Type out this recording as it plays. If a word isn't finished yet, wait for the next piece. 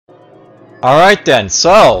Alright then,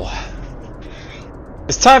 so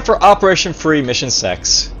it's time for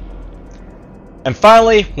Op3Mi6. And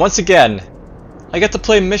finally, once again, I get to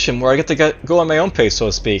play a mission where I get to go on my own pace, so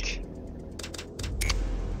to speak.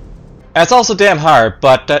 And it's also damn hard,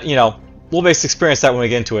 but you know, we'll basically experience that when we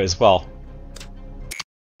get into it as well.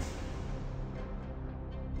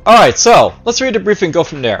 Alright, so let's read the briefing and go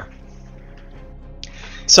from there.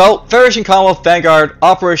 So, Federation Commonwealth Vanguard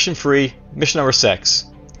Operation Free, mission number 6.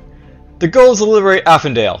 The goal is to liberate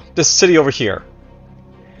Affendale, this city over here.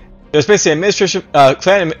 There's basically an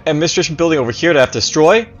clan administration building over here that I have to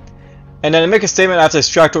destroy, and then to make a statement I have to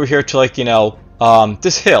extract over here to, like, you know,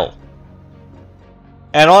 this hill.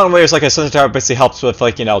 And along the way there's like a sensor tower that basically helps with,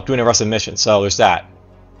 like, you know, doing the rest of the mission, so there's that. A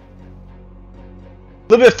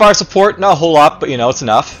little bit of fire support, not a whole lot, but you know, it's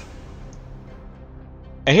enough.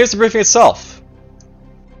 And here's the briefing itself.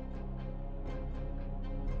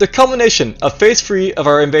 The culmination of phase 3 of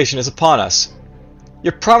our invasion is upon us.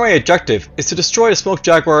 Your primary objective is to destroy the Smoke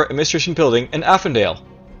Jaguar administration building in Affendale.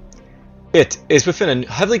 It is within a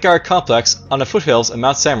heavily guarded complex on the foothills of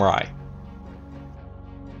Mount Samurai.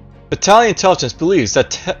 Battalion Intelligence believes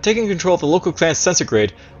that taking control of the local clan's sensor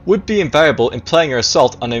grid would be invaluable in planning your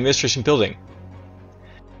assault on the administration building.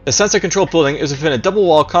 The sensor control building is within a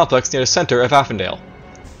double-walled complex near the center of Affendale.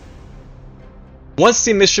 Once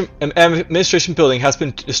the administration building has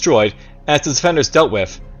been destroyed and its defenders dealt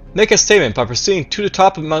with, make a statement by proceeding to the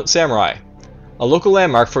top of Mount Samurai, a local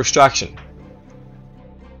landmark for extraction.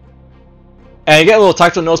 And you get a little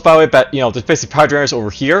tactical notes, by the way, that, you know, there's basically power generators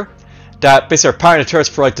over here that basically are powering the turrets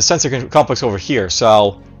for, like, the sensor complex over here,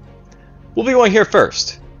 so we'll be going here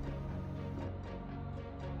first.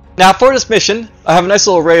 Now for this mission, I have a nice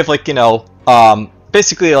little array of, like, you know,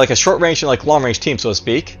 basically like a short range and like long range team, so to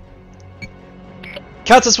speak.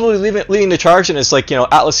 Countess will be leading the charge, and it's, like, you know,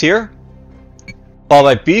 Atlas here, followed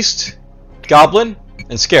by Beast, Goblin,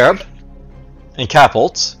 and Scarab, and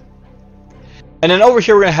Catapults. And then over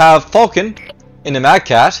here we're going to have Falcon and the Mad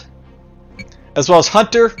Cat, as well as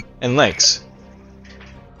Hunter and Lynx.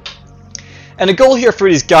 And the goal here for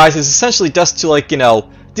these guys is essentially just to, like, you know,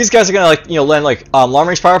 these guys are going to, like, you know, lend, like, long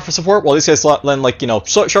range fire for support, while these guys lend, like, you know,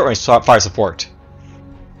 short range fire support.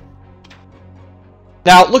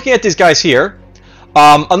 Now, looking at these guys here,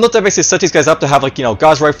 I'll note that I basically set these guys up to have, like, you know,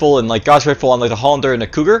 Gauss Rifle and, like, Gauss Rifle on, like, the Hollander and the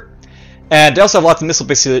Cougar. And they also have lots of missiles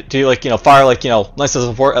basically to, like, you know, fire, like, you know, nice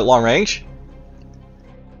support at long range.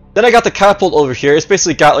 Then I got the Catapult over here. It's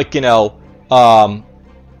basically got, like, you know,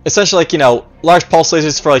 essentially, like, you know, large pulse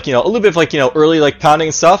lasers for, like, you know, a little bit of, like, you know, early, like, pounding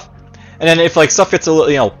and stuff. And then if, like, stuff gets a little,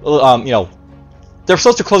 you know, they're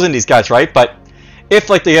supposed to close in these guys, right? But if,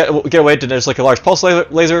 like, they get away, then there's, like, a large pulse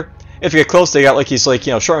laser. If you get close, they got, like, these, like,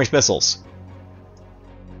 you know, short range missiles.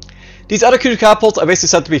 These other two catapults are basically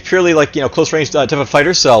set to be purely, like, you know, close range type of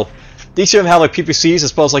fighters, so each of them have, like, PPCs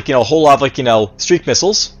as well as, like, you know, a whole lot of, like, you know, streak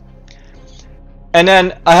missiles. And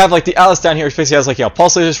then I have, like, the Atlas down here, which basically has, like, you know,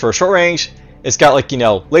 pulse lasers for short range. It's got, like, you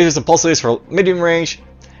know, lasers and pulse lasers for medium range.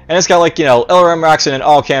 And it's got, like, you know, LRM racks and an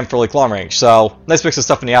AutoCam for, like, long range. So, nice mix of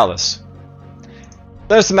stuff in the Atlas.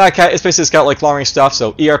 There's the Mad Cat. It's basically got, like, long range stuff,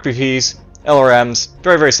 so ERPPs, LRMs,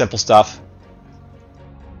 very, very simple stuff.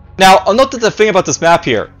 Now, I'll note that the thing about this map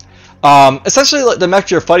here, essentially, like, the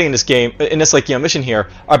mechs you're fighting in this game, in this, like, you know, mission here,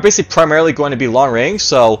 are basically primarily going to be long range.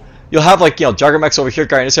 So you'll have, like, you know, Jugger mechs over here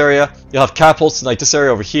guarding this area. You'll have catapults in, like, this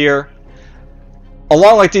area over here.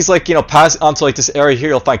 Along, like, these, like, you know, paths onto, like, this area here,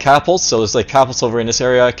 you'll find catapults. So there's, like, catapults over in this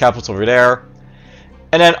area, catapults over there.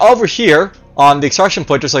 And then over here on the extraction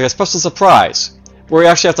point, there's, like, a special surprise where you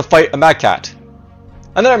actually have to fight a Mad Cat,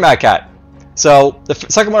 another Mad Cat. So the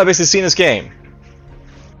second one I've basically seen in this game.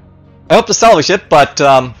 I hope to salvage it, but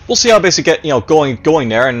we'll see how I basically get, you know, going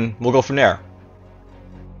there, and we'll go from there.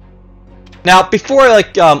 Now, before I,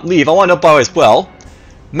 like, leave, I want to note, by the way, as well,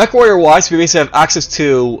 Mech Warrior wise, we basically have access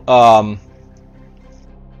to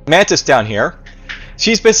Mantis down here.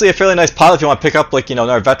 She's basically a fairly nice pilot if you want to pick up, like, you know,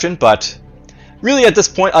 another veteran, but really at this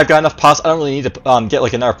point I've got enough pilots. I don't really need to get,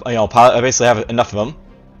 like, another, you know, pilot. I basically have enough of them.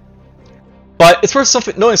 But it's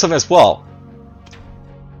worth knowing something as well.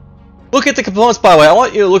 Look at the components, by the way. I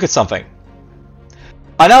want you to look at something.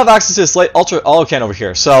 I now have access to this light ultra autocan over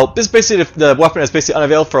here. So this is basically the weapon that's basically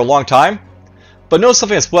unavailable for a long time. But notice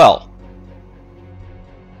something as well.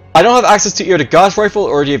 I don't have access to either the Gauss Rifle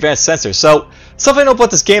or the advanced sensor. So something I know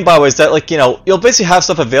about this game, by the way, is that, like, you know, you'll basically have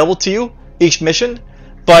stuff available to you each mission.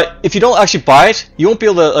 But if you don't actually buy it, you won't be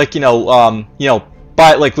able to, like, you know,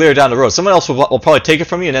 buy it, like, later down the road. Someone else will probably take it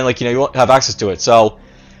from you, and then, like, you know, you won't have access to it. So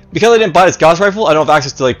because I didn't buy this Gauss Rifle, I don't have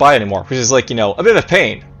access to, like, buy it anymore, which is, like, you know, a bit of a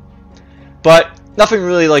pain. But nothing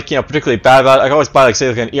really, like, you know, particularly bad about it. I can always buy, like, say,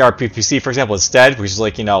 like, an ERPPC, for example, instead, which is,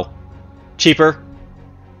 like, you know, cheaper,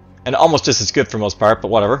 and almost just as good for the most part, but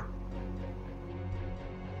whatever.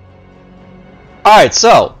 Alright,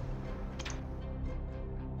 so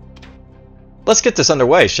let's get this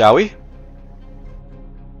underway, shall we?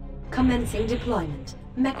 Commencing deployment.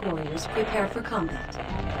 Mech warriors prepare for combat.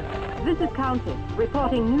 This is Countess,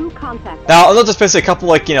 reporting new contact. Now, I'll just basically a couple,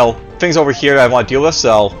 like, you know, things over here that I want to deal with,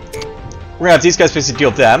 so we're gonna have these guys basically deal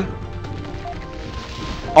with them.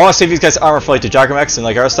 I want to save these guys armor for, like, the Mechs and,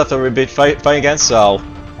 like, other stuff that we'll be fighting against, so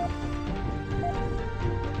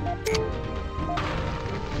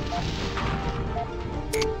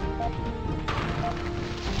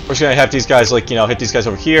we're just gonna have these guys, like, you know, hit these guys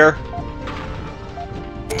over here.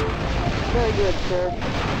 Very good, sir.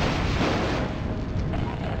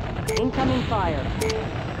 Incoming fire.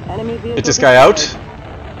 Enemy vehicle Get this guy out.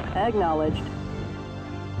 Acknowledged.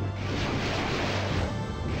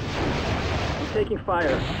 I'm taking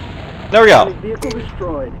fire. There we go. Enemy vehicle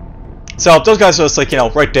destroyed. So those guys are just, like, you know,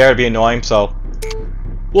 right there to be annoying, so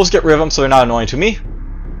we'll just get rid of them so they're not annoying to me.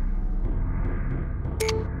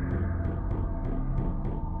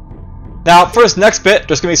 Now, for this next bit,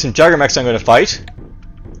 there's going to be some Mechs I'm going to fight.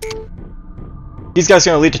 These guys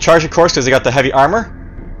are going to lead the charge, of course, because they got the heavy armor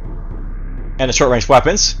and the short-range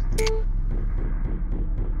weapons.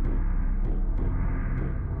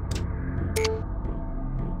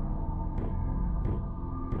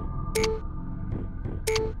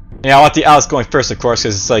 Yeah, I want the Alice going first, of course,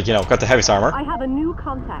 because it's, like, you know, got the heaviest armor. I have a new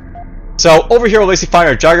contact. So, over here we'll basically find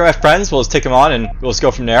our Mech friends, we'll just take them on and we'll just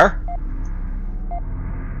go from there.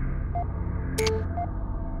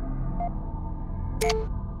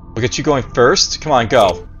 We'll get you going first. Come on,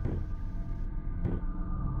 go.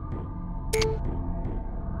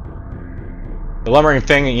 The lumbering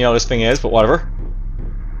thing, you know, this thing is, but whatever.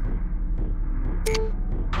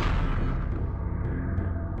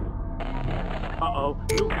 Uh-oh,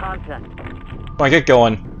 new contact. Come on, get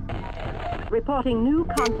going. Reporting new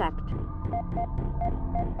contact.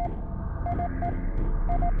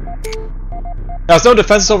 Now, there's no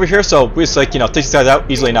defenses over here, so we just, like, you know, take these guys out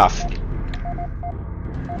easily enough.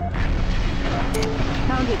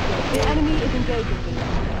 Counted, sir. The enemy is engaging me.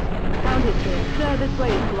 Counted, sir. Sir, this way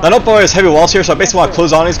is blocked. Now, don't bother, there's heavy walls here, so I basically want to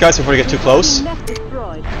close on these guys before they get too close. Mech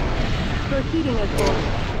destroyed. Proceeding as ordered.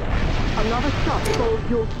 Another shot falls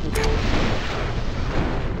your way.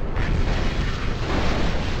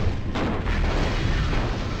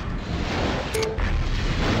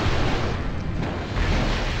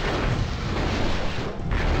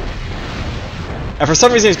 And for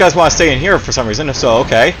some reason, these guys want to stay in here for some reason, so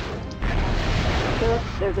okay. Sir,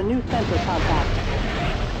 there's a new sensor contact.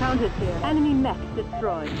 Counted here. Enemy mech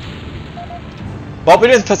destroyed. Well, we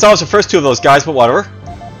didn't salvage the first two of those guys, but whatever.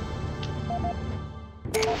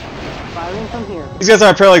 Firing from here. These guys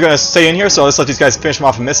are apparently going to stay in here, so let's let these guys finish them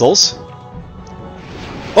off with missiles.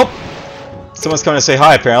 Oh! Someone's coming to say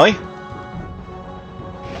hi, apparently.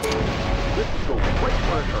 This is going right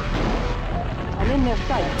for her. I'm in their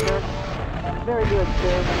sight, sir. Very good,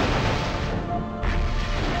 sir.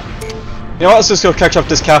 You know what, let's just go catch up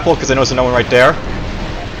this capital, because I know there's no one right there.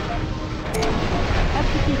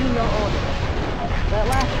 Executing your order. That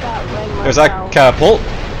last shot rang my There's bell. that catapult.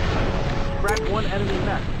 Crack one enemy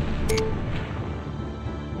mech.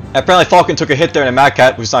 Apparently Falcon took a hit there in a Mad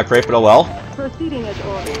Cat, which is not great, but oh well. Proceeding as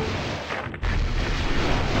ordered.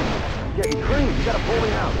 Getting creamed, you gotta pull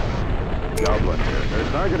me out. Job left there.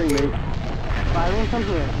 They're targeting me. Firing from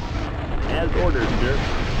here. As ordered, sir.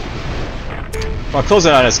 Well, close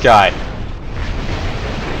in on this guy.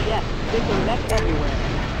 Yes, victim mech everywhere.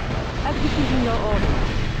 Executing your order.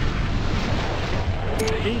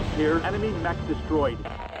 She's here. Enemy mech destroyed.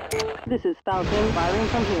 This is Falcon. Firing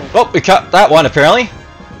from here. Oh, we cut that one, apparently.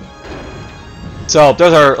 So,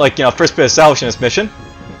 those are, like, you know, first bit of salvage in this mission.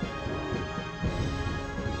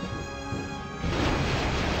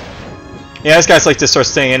 Yeah, this guy's, like, just sort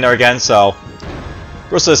of staying in there again, so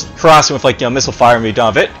we're just harassing with, like, you know, missile fire and be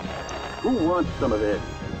done with it. Who wants some of this?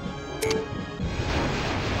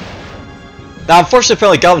 Now, unfortunately,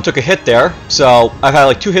 apparently Galvin took a hit there, so I've had,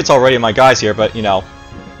 like, 2 hits already in my guys here, but, you know,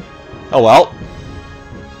 oh well.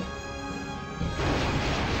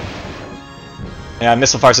 Yeah,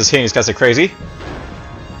 missile fire's just hitting these guys like crazy.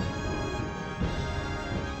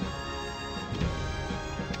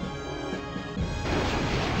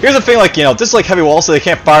 Here's the thing, like, you know, this is like heavy wall, so they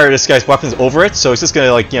can't fire this guy's weapons over it, so it's just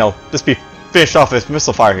gonna, like, you know, just be finished off with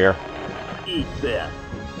missile fire here. Eat that.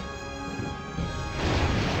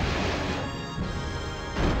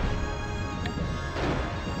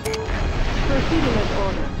 Proceeding as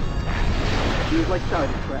ordered. Use like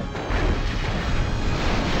target practice.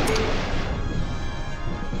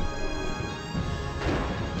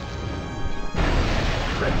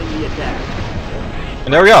 the attack.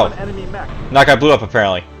 And there we go. An enemy mech. And that guy blew up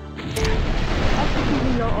apparently.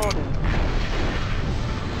 Executing your orders.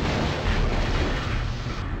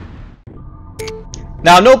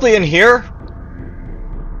 Now, notably in here,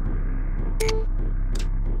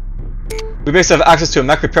 we basically have access to a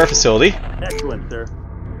mech repair facility. Excellent, sir.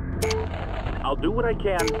 I'll do what I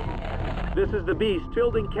can. This is the beast.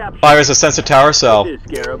 Building captured. Fires a sensor tower, so This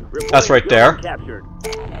is Scarab. that's right there. Captured.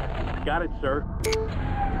 Got it, sir.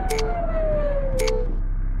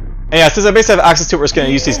 And yeah, since I basically have access to it, we're just gonna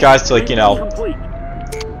use these guys to, like, you know, Complete.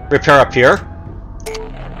 repair up here.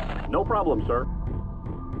 No problem, sir.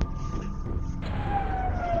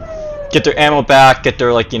 Get their ammo back, get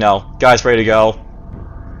their, like, you know, guys ready to go.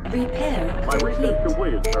 Repair My research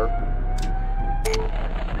complete. completed,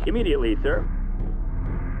 sir. Immediately, sir.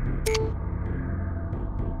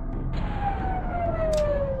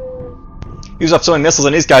 Use up so many missiles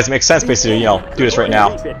on these guys, it makes sense basically, you know, do this right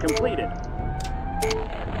now. Refit completed.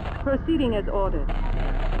 Proceeding as ordered.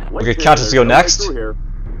 Wait, Okay, sir, Countess to go there's no way next. through here.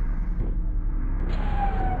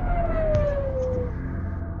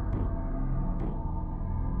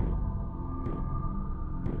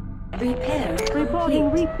 Repair Reporting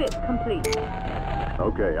complete. refit complete.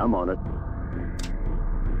 Okay, I'm on it.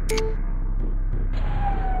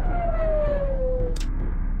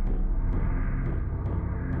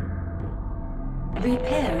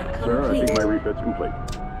 Repair Sir, I think complete. my refit's complete.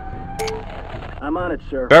 I'm on it,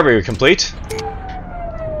 sir. Very complete.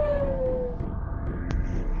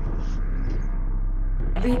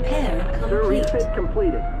 Repair Sir, complete. refit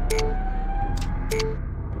completed.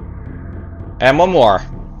 And one more.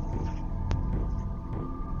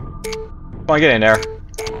 Come on, get in there.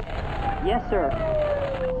 Yes, sir.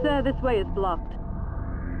 Sir, this way is blocked.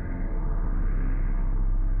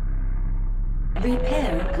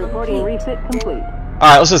 Repair Reporting complete. refit complete.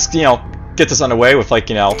 Alright, let's just, you know, get this underway with, like,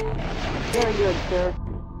 you know, Very good, sir.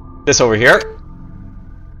 this over here.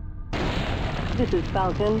 This is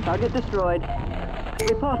Falcon. Target destroyed.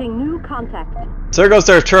 Reporting new contact. So there goes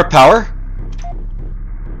their turret power.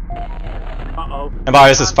 Uh-oh. And by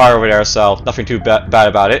this is fire over there, so nothing too bad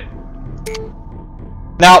about it.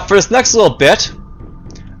 Now, for this next little bit,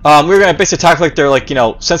 we're going to basically attack, like, their, like, you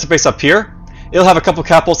know, sensor base up here. It'll have a couple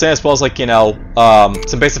catapults in it, as well as, like, you know,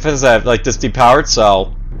 some base defenses that have, like, this depowered,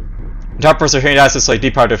 so the top person here has this, like,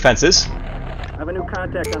 depowered defenses. I have a new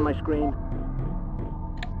contact on my screen.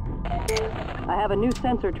 I have a new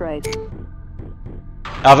sensor trace.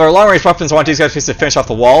 Now, for our long-range weapons, I want these guys to finish off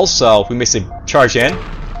the walls, so we basically charge in.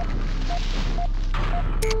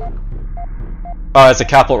 Oh, that's a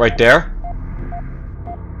catapult right there.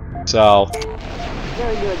 So,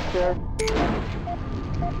 Very good, sir.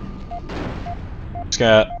 just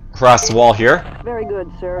gonna cross the wall here. Very good,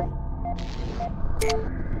 sir.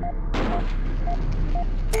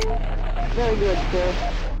 Very good, sir.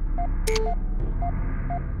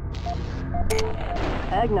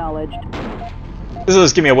 Acknowledged. This will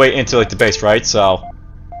just give me a way into, like, the base, right? So,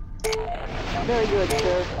 Very good,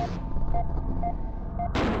 sir.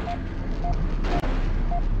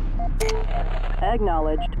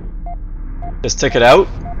 Acknowledged. just take it out.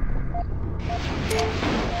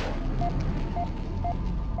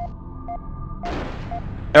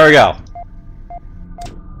 There we go.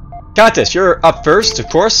 Countess, you're up first, of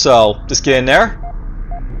course, so just get in there.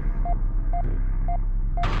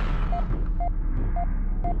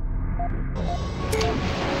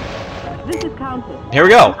 This is Countess. Here we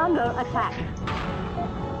go. Under attack.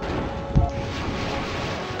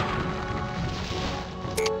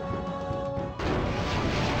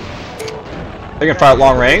 They can fire at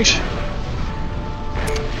long range.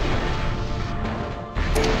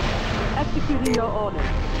 Executing your orders.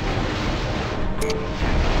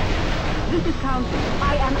 This is Countess.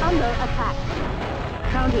 I am under attack.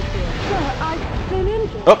 Countess here. Sir, I've been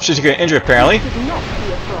injured. Oh, she's getting injured apparently. This should not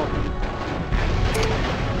be a problem.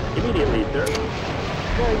 Immediately, sir.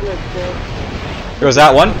 Very good, sir. Goes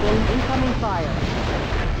that one. Incoming fire.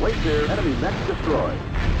 Wait there. Enemy mech destroyed.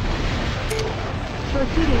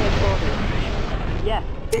 Proceeding as ordered. Yes,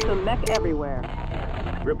 it's a mech everywhere.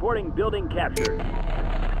 Reporting building captured.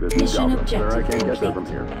 This is Mission Goblin. Sir, I objective can't get there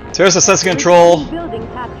complete. from here. So there's the sensor control. Building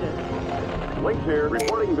captured. Wait here.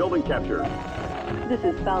 Reporting building captured. This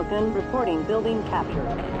is Falcon reporting building captured.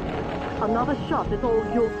 Another shot is all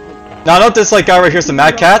you'll take. Now note this, like, guy right here's the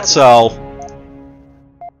Mad Cat, so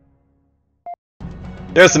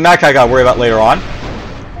there's the Mad Cat I gotta worry about later on.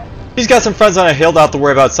 He's got some friends on a hill that I'll have to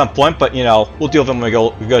worry about at some point, but you know, we'll deal with them when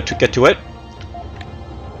we go to get to it.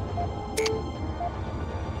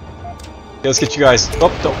 Okay, let's get you guys. Oh,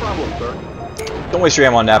 No problem, sir. don't waste your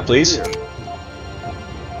ammo on that, please. Here.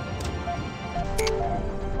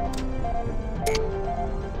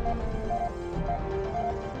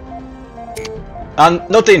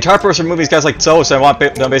 Note the entire purpose of removing these guys like so, so I want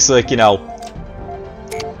them basically, like, you know,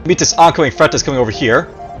 meet this oncoming threat that's coming over here.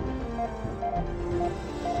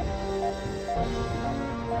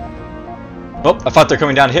 Oh, I thought they're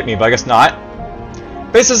coming down to hit me, but I guess not.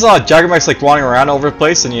 Basically, there's a lot of Jaggermechs like wandering around all over the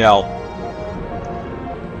place, and you know,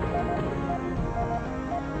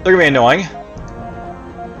 they're gonna be annoying.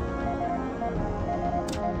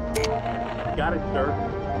 Got it, sir.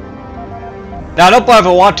 Now, I don't believe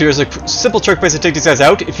I want to. There's a simple trick basically to take these guys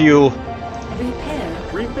out. If you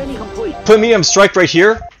Refit complete. put a medium strike right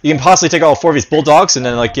here, you can possibly take out all 4 of these bulldogs, and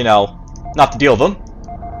then, like, you know, not have to deal with them.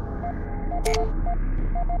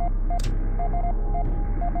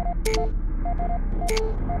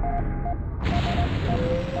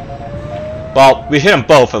 Well, we hit them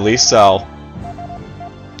both at least, so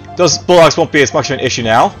those bulldogs won't be as much of an issue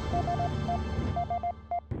now.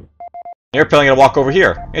 You're apparently gonna walk over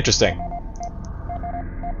here. Interesting.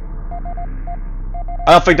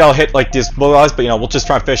 I don't think that'll hit like these bulldogs, but you know, we'll just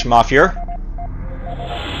try and finish them off here.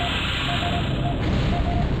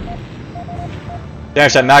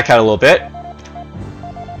 Damage that Mach had a little bit.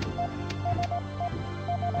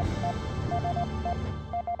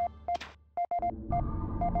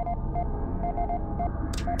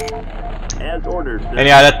 As ordered, sir. And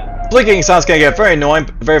yeah, that blinking sound's gonna get very annoying,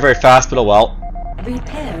 very, very fast, but oh well.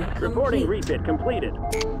 Repair Reporting complete. refit completed.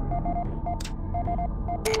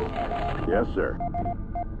 Yes, sir.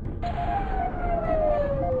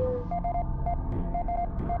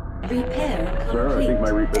 Repair complete. Sir, I think my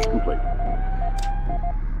refit's complete.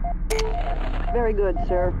 Very good,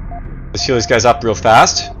 sir. Let's heal these guys up real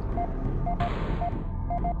fast.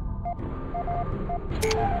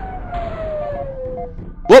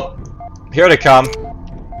 Whoop! Here they come.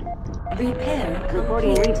 Repair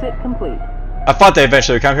Reporting complete. refit complete. I thought they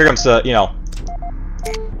eventually would come. Here comes the, you know.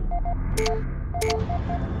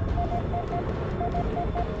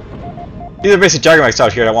 These are basically Jaggermechs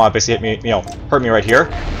out here that want to basically hit me, you know, hurt me right here.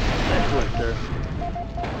 Excellent, sir.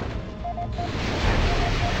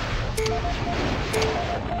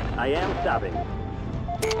 I am stopping.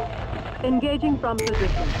 Engaging from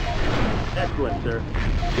position. Excellent, sir.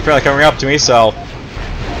 You're probably coming up to me, so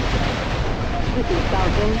This is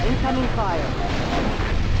Falcon. Incoming fire.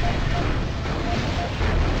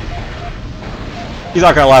 he's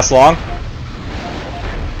not gonna last long.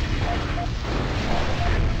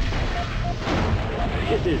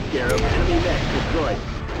 This is Garrow. Enemy mech destroyed.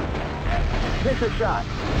 Take a shot.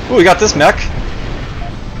 Ooh, we got this mech.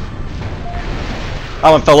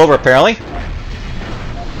 That one fell over apparently.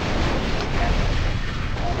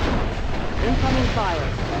 Incoming fire.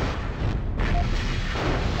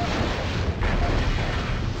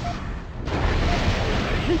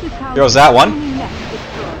 This is how There goes that one. enemy mech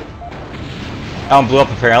destroyed. That one blew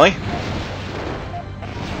up apparently.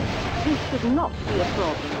 This should not be a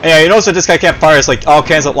problem. And yeah, you notice that this guy can't fire his like all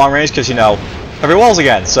cannons at long range because you know every walls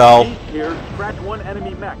again. So Beast here. Scratch one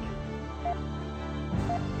enemy mech.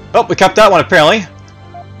 oh, we kept that one apparently.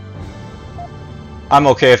 I'm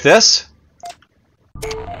okay with this.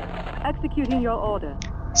 Executing your order.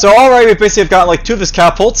 So alright, we basically have gotten like 2 of his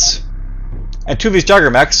catapults and 2 of his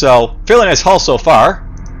Jaggermechs, so fairly nice haul so far.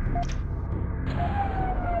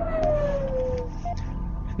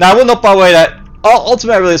 Now I will note by the way that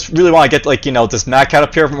ultimately I really want to get like, you know, this Mach Cat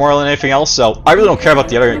up here more than anything else, so I really don't care about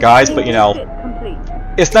the other guys, but you know, Complete.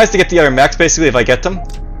 it's nice to get the other mechs basically if I get them.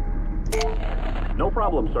 No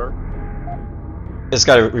problem, sir. Just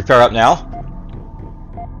gotta repair up now.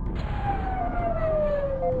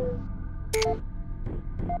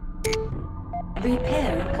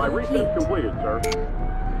 Repair My refit's complete. completed, sir.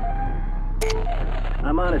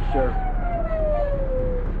 I'm on it, sir.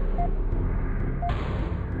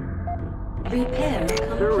 Repair Sir,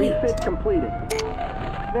 complete. refit completed.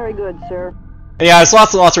 Very good, sir. And yeah, there's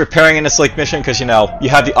lots and lots of repairing in this like mission because you know you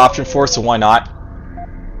have the option for it, so why not?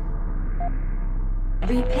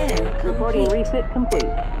 Repair Reporting complete. refit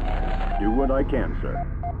complete. Do what I can, sir.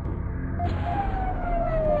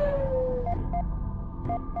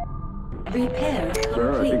 Repair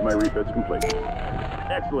Sir, I think my complete. refit's complete.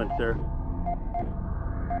 Excellent, sir.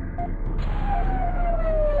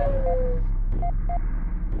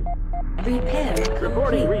 Repair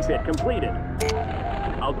Reporting complete. refit completed.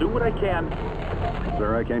 I'll do what I can.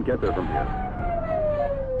 Sir, I can't get there from here.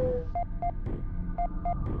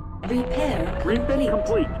 Repair Refit complete.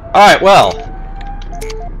 complete. Alright, well.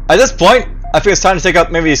 At this point, I think it's time to take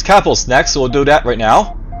out maybe these capitals next, so we'll do that right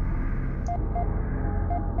now.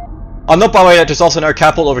 I'll note by the way that there's also another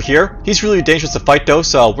capital over here. He's really dangerous to fight though,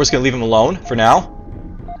 so we're just gonna leave him alone for now.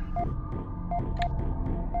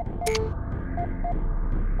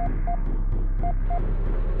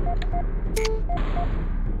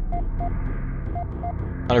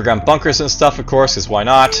 Underground bunkers and stuff, of course, because why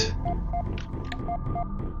not?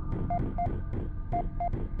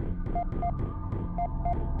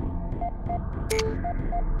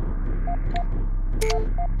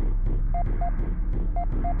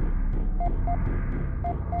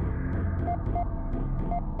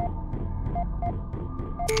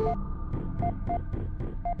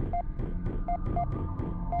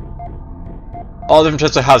 All different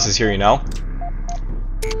types of houses here, you know.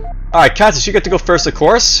 Alright, Kansas, you get to go first, of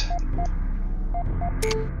course.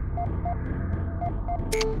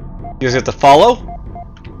 You guys get to follow.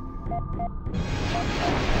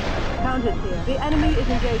 Countess here. The enemy is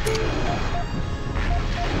engaging.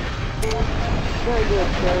 Very good,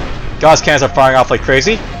 sir. Gauss cannons are firing off like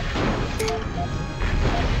crazy.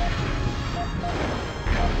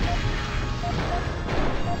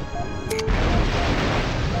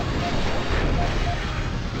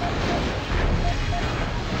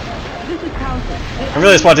 I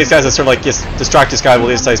really just want these guys to sort of like just distract this guy while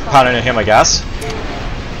these guys pounding at him, I guess. I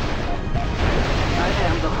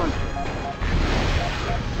am the hunter.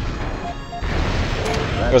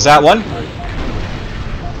 There's that one.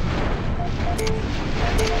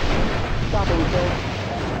 Stopping, sir.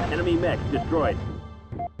 Enemy mech destroyed.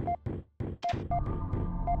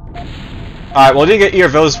 Alright, well, I didn't get either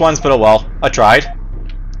of those ones, but oh well. I tried.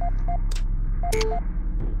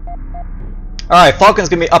 Alright, Falcon's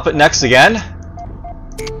gonna be up at next again.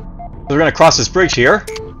 We're gonna cross this bridge here.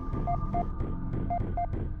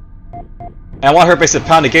 And I want her base to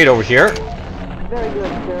pound the gate over here. Very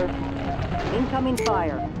good, sir. Incoming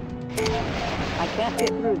fire. I can't get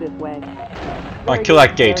through this way. I want to kill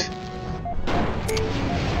that gate.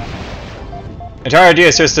 The entire idea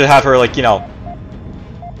is just to have her, like, you know,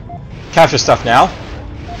 capture stuff now.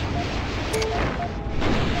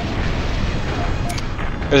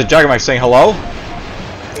 There's a Juggernaut saying hello.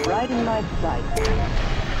 Right in my sight.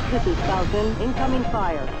 This is Falcon. Incoming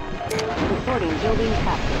fire. Reporting building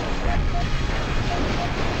captured.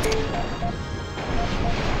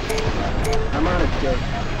 I'm on it, sir.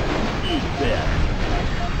 Eat this.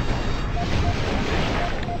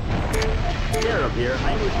 Sheriff here.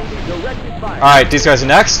 I'm receiving directed fire. Alright, these guys are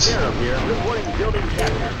next. Sheriff here. Reporting building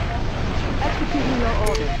capture. Executing your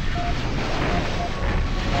orders.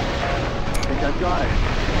 I think I've got it.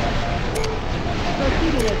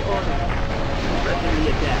 Proceeding as ordered. Pressing the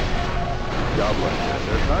attack. Goblin,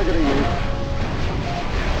 they're targeting me.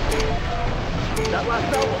 That last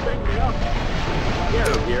cell will bring me up.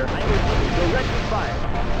 Sheriff here. I'm receiving directed fire.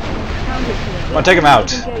 Countess here. Come on, take him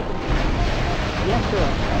out. Yes, sir.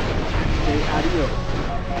 Say adios.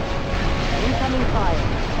 Incoming fire.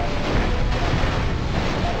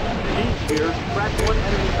 Beast here. Crack one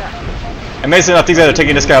enemy back. Amazing enough, these guys are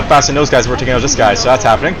taking this guy out faster than those guys were taking out this guy, so that's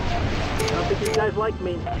happening. I don't think you guys like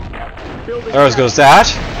me. Building There goes that.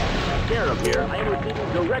 Sheriff here. I am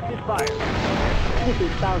receiving directed fire. This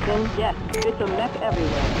is Falcon. Yes, it's a mech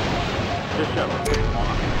everywhere. Just show.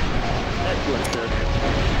 Excellent, sir.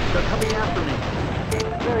 They're coming after me.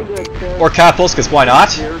 Very good, sir. Or catapults, because why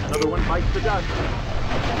not? Here, another one bites the dust.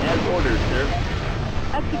 As ordered, sir.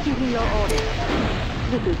 Executing your orders.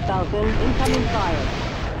 This is Falcon. Incoming fire.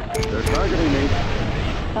 They're targeting me.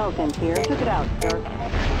 Falcon here. Took it out, sir.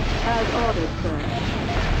 As ordered, sir.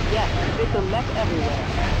 Yes, it's a mech everywhere.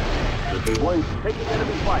 This is one taking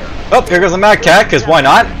enemy fire. Oh, here goes the Mad Cat, because why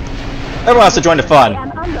not? Everyone has to join the fun. I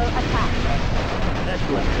am under attack.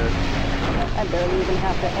 Excellent, sir. I barely even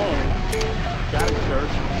have to aim. Got it, sir.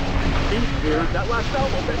 Beast here. That last cell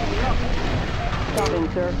will pick me up.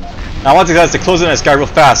 Stopping, sir. Now I want these guys to close in on this guy real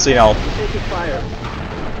fast, so you know. Taking fire.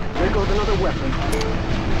 There goes another weapon.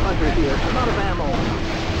 Hunter here. I'm out of ammo.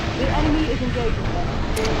 The enemy is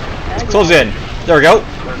engaging. Close in. There we go.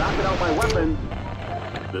 They're knocking out my weapons.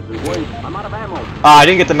 This is Wade. I'm out of ammo. I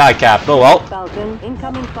didn't get the Mad Cap. Oh well. Falcon,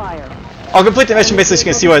 incoming fire. I'll complete the mission basically so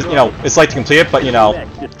you can see what, you know, it's like to complete it, but you know.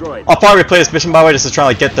 Mech destroyed. I'll probably replay this mission by the way just to try and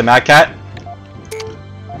like, get the Mad Cat.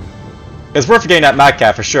 It's worth getting that Mad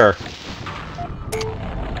Cat for sure.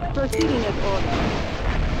 Proceeding as ordered.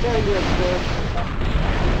 Very good, sir.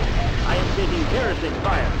 I am taking terracing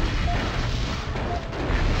fire.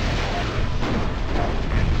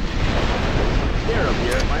 Sheriff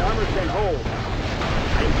here. My armor's been hold.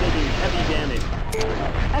 I am taking heavy damage.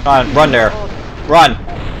 Come on, run there. Run.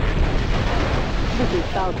 This is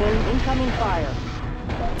Falcon, incoming fire.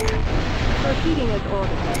 Proceeding as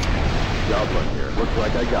ordered. Goblin here. Looks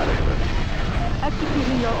like I got it, sir.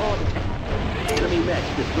 Executing your order. Enemy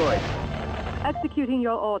mech destroyed. Executing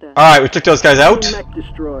your order. Alright, we took those guys out. Mech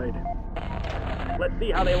destroyed. Let's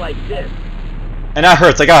see how they like this. And that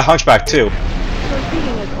hurts, I got a hunchback too.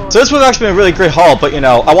 Proceeding as ordered. So this would have actually been a really great haul, but you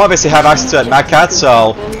know, I want to basically have access to that Mad Cat,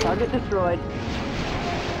 so Target destroyed.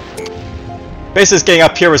 basically just getting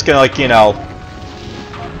up here was gonna, like, you know,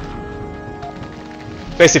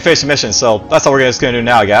 basically finish the mission, so that's all we're just gonna do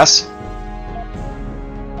now, I guess.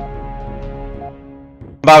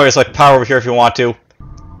 By the way, there's like power over here if you want to.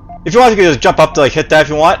 If you want, you can just jump up to like hit that if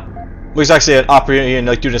you want. Which is actually an opportunity to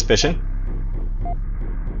like do this mission.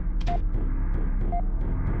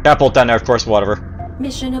 Can't pull it down there, of course, whatever.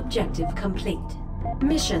 Mission objective complete.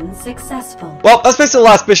 Mission successful. Well, that's basically the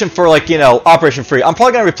last mission for, like, you know, Operation Free. I'm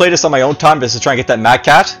probably gonna replay this on my own time just to try and get that Mad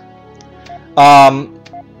Cat. I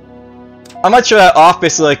might show that off,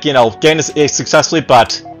 basically, like, you know, getting this successfully,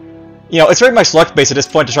 but you know, it's very much luck based at this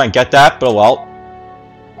point to try and get that, but oh well.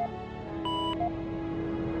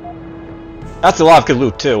 That's a lot of good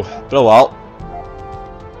loot too, but oh well.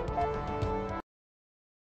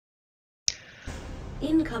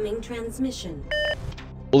 Incoming transmission.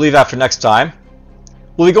 We'll leave that for next time.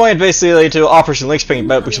 We'll be going basically to Operation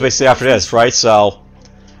Lynchpin, which is basically after this, right? So,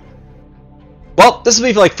 well, this will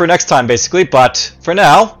be like for next time basically, but for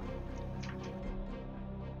now,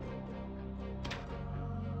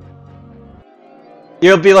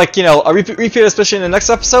 it'll be like, you know, a repeat of this mission in the next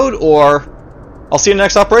episode, or I'll see you in the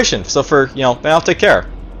next operation. So for, you know, now take care.